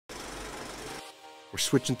We're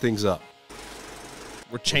switching things up.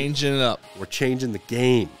 We're changing it up. We're changing the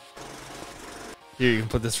game. Here, you can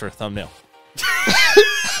put this for a thumbnail.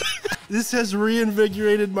 This has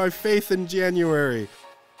reinvigorated my faith in January.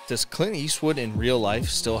 Does Clint Eastwood in real life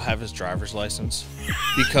still have his driver's license?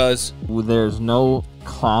 Because there's no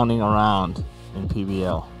clowning around in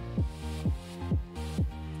PBL.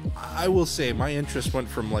 I will say my interest went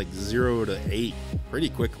from like 0 to 8 pretty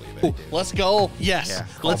quickly. Let's go. Yes. Yeah,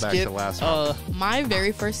 call Let's back get to last month. My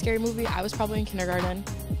very first scary movie, I was probably in kindergarten.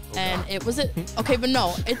 And it was okay, but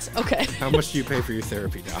no, it's okay. How much do you pay for your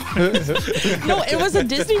therapy now? No, it was a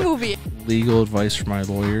Disney movie. Legal advice from my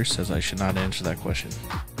lawyer says I should not answer that question.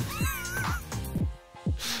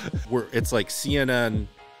 It's like CNN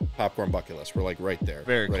popcorn bucket list. We're like right there.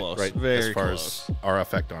 Very close. Right, Very as far close. as our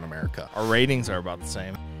effect on America. Our ratings are about the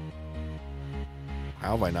same.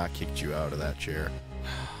 How have I not kicked you out of that chair?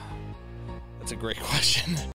 That's a great question.